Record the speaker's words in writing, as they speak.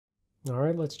All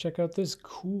right, let's check out this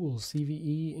cool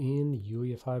CVE in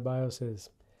UEFI BIOSes.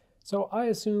 So I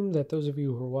assume that those of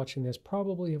you who are watching this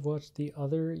probably have watched the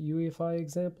other UEFI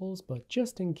examples, but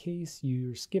just in case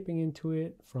you're skipping into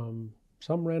it from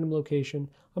some random location,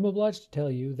 I'm obliged to tell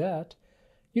you that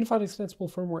Unified Extensible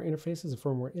Firmware Interface is a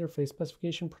firmware interface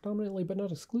specification predominantly but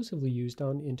not exclusively used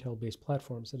on Intel-based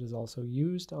platforms. It is also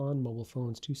used on mobile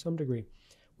phones to some degree.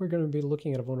 We're going to be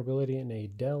looking at a vulnerability in a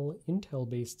Dell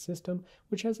Intel-based system,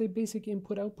 which has a basic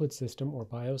input-output system, or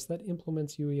BIOS, that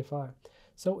implements UEFI.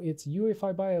 So its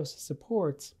UEFI BIOS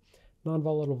supports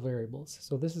non-volatile variables.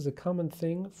 So this is a common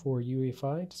thing for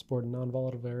UEFI to support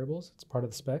non-volatile variables. It's part of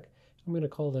the spec. I'm going to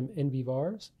call them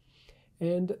NVVARs.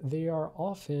 And they are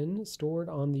often stored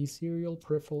on the Serial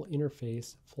Peripheral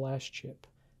Interface flash chip.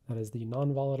 That is the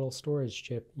non-volatile storage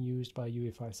chip used by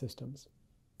UEFI systems.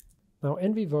 Now,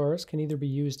 NVVARs can either be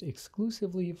used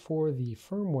exclusively for the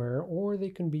firmware, or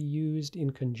they can be used in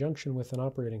conjunction with an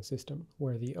operating system,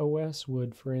 where the OS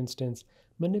would, for instance,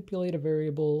 manipulate a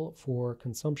variable for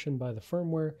consumption by the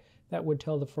firmware that would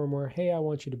tell the firmware, hey, I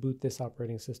want you to boot this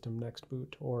operating system next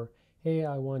boot, or hey,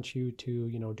 I want you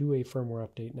to, do a firmware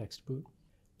update next boot.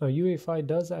 Now, UEFI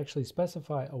does actually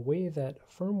specify a way that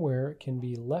firmware can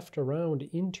be left around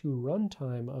into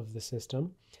runtime of the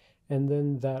system, and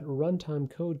then that runtime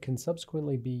code can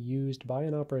subsequently be used by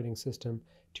an operating system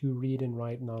to read and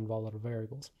write non-volatile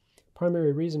variables.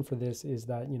 Primary reason for this is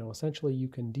that, essentially you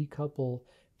can decouple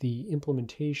the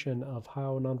implementation of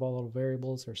how non-volatile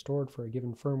variables are stored for a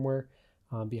given firmware.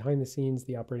 Behind the scenes,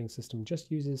 the operating system just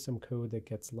uses some code that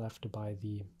gets left by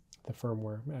the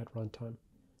firmware at runtime.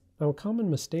 Now, a common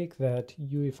mistake that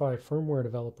UEFI firmware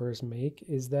developers make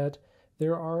is that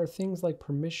there are things like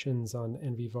permissions on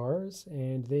NVVARs,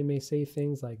 and they may say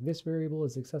things like this variable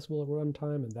is accessible at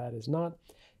runtime and that is not.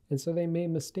 And so they may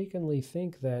mistakenly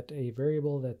think that a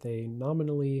variable that they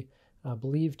nominally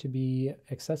believe to be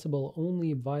accessible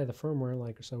only by the firmware,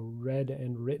 like so read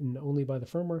and written only by the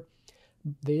firmware,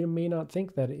 they may not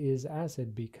think that it is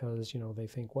ACID because, they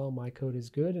think, well, my code is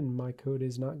good and my code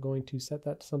is not going to set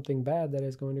that to something bad that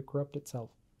is going to corrupt itself.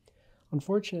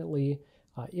 Unfortunately,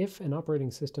 if an operating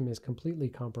system is completely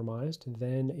compromised,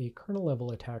 then a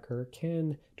kernel-level attacker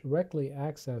can directly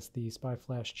access the SPY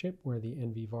flash chip where the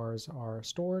NVVARs are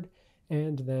stored,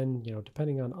 and then,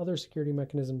 depending on other security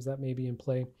mechanisms that may be in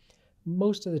play,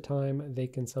 most of the time they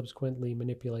can subsequently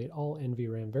manipulate all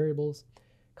NVRAM variables.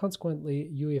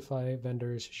 Consequently, UEFI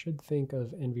vendors should think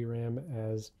of NVRAM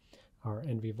as, or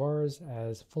NVVARs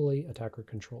as fully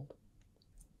attacker-controlled.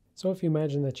 So if you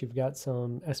imagine that you've got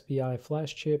some SPI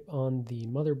flash chip on the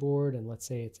motherboard, and let's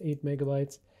say it's 8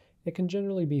 megabytes, it can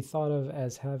generally be thought of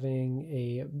as having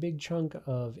a big chunk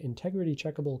of integrity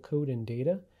checkable code and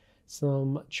data,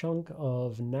 some chunk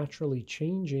of naturally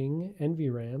changing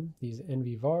NVRAM, these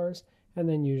NVVARs, and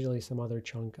then usually some other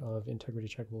chunk of integrity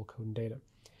checkable code and data.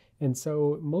 And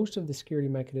so most of the security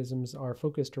mechanisms are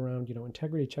focused around,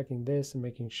 integrity checking this and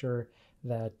making sure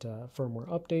that firmware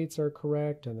updates are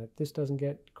correct and that this doesn't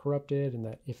get corrupted, and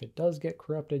that if it does get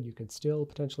corrupted, you could still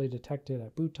potentially detect it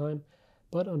at boot time.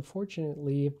 But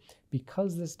unfortunately,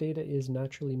 because this data is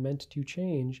naturally meant to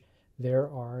change, there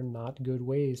are not good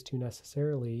ways to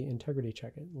necessarily integrity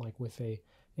check it, like with a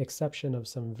exception of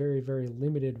some very, very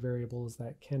limited variables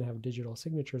that can have digital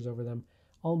signatures over them.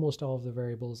 Almost all of the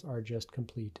variables are just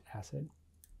complete ACID.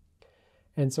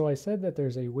 And so I said that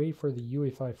there's a way for the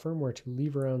UEFI firmware to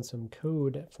leave around some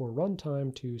code for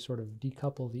runtime to sort of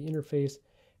decouple the interface.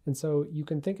 And so you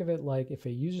can think of it like if a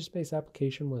user space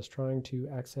application was trying to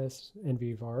access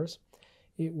NVVARs,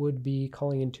 it would be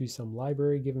calling into some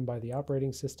library given by the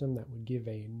operating system that would give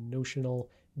a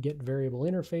notional get variable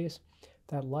interface.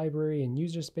 That library in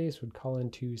user space would call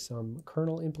into some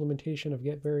kernel implementation of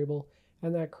get variable,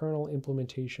 and that kernel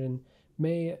implementation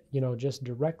may, just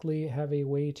directly have a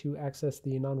way to access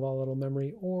the non-volatile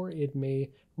memory, or it may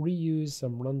reuse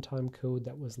some runtime code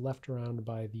that was left around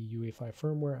by the UEFI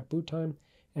firmware at boot time,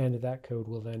 and that code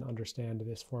will then understand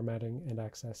this formatting and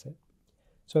access it.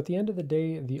 So at the end of the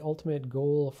day, the ultimate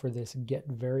goal for this get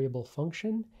variable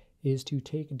function is to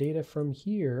take data from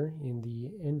here in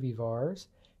the NVVARs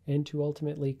and to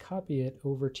ultimately copy it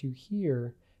over to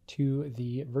here to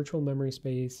the virtual memory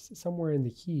space somewhere in the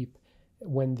heap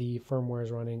when the firmware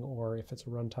is running, or if it's a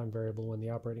runtime variable when the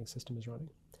operating system is running.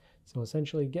 So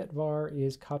essentially getVar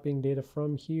is copying data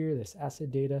from here, this ACID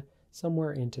data,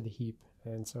 somewhere into the heap.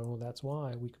 And so that's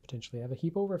why we could potentially have a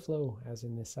heap overflow as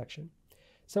in this section.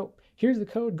 So here's the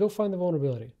code, go find the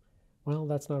vulnerability. Well,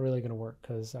 that's not really going to work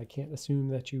because I can't assume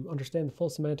that you understand the full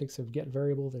semantics of get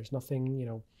variable. There's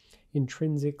nothing,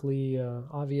 intrinsically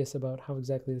obvious about how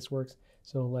exactly this works.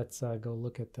 So let's go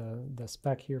look at the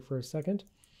spec here for a second.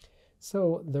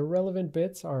 So the relevant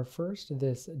bits are first,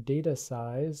 this data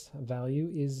size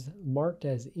value is marked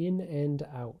as in and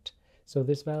out. So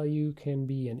this value can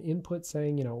be an input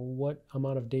saying, what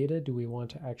amount of data do we want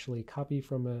to actually copy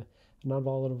from a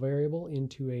non-volatile variable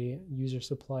into a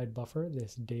user-supplied buffer,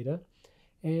 this data.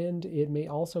 And it may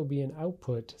also be an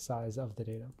output size of the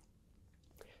data.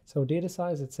 So data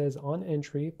size, it says on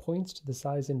entry, points to the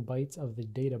size in bytes of the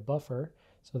data buffer.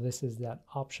 So this is that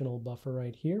optional buffer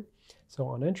right here. So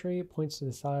on entry, points to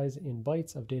the size in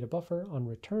bytes of data buffer. On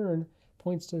return,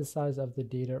 points to the size of the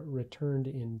data returned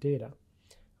in data.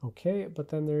 Okay, but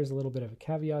then there's a little bit of a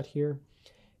caveat here.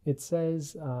 It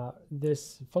says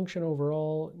this function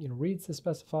overall reads the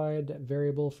specified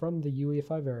variable from the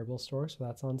UEFI variable store, so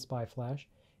that's on SpyFlash.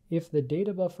 If the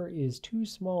data buffer is too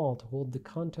small to hold the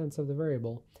contents of the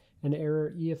variable, an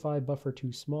error EFI buffer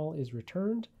too small is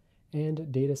returned,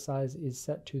 and data size is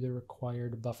set to the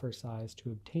required buffer size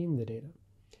to obtain the data.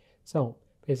 So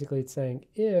basically it's saying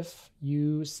if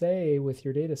you say with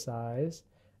your data size,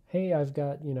 hey, I've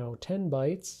got 10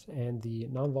 bytes and the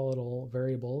non-volatile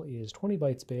variable is 20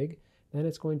 bytes big, then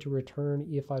it's going to return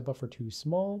EFI buffer too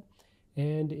small,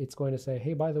 and it's going to say,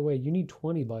 hey, by the way, you need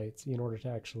 20 bytes in order to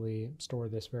actually store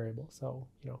this variable. So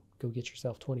go get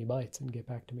yourself 20 bytes and get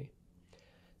back to me.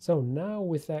 So now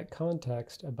with that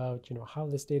context about how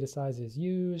this data size is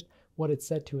used, what it's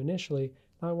set to initially,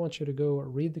 now I want you to go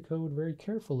read the code very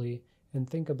carefully and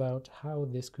think about how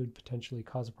this could potentially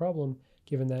cause a problem,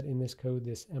 given that in this code,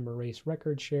 this merase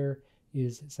record share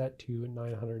is set to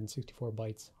 964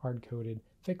 bytes hard-coded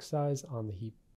fixed size on the heap.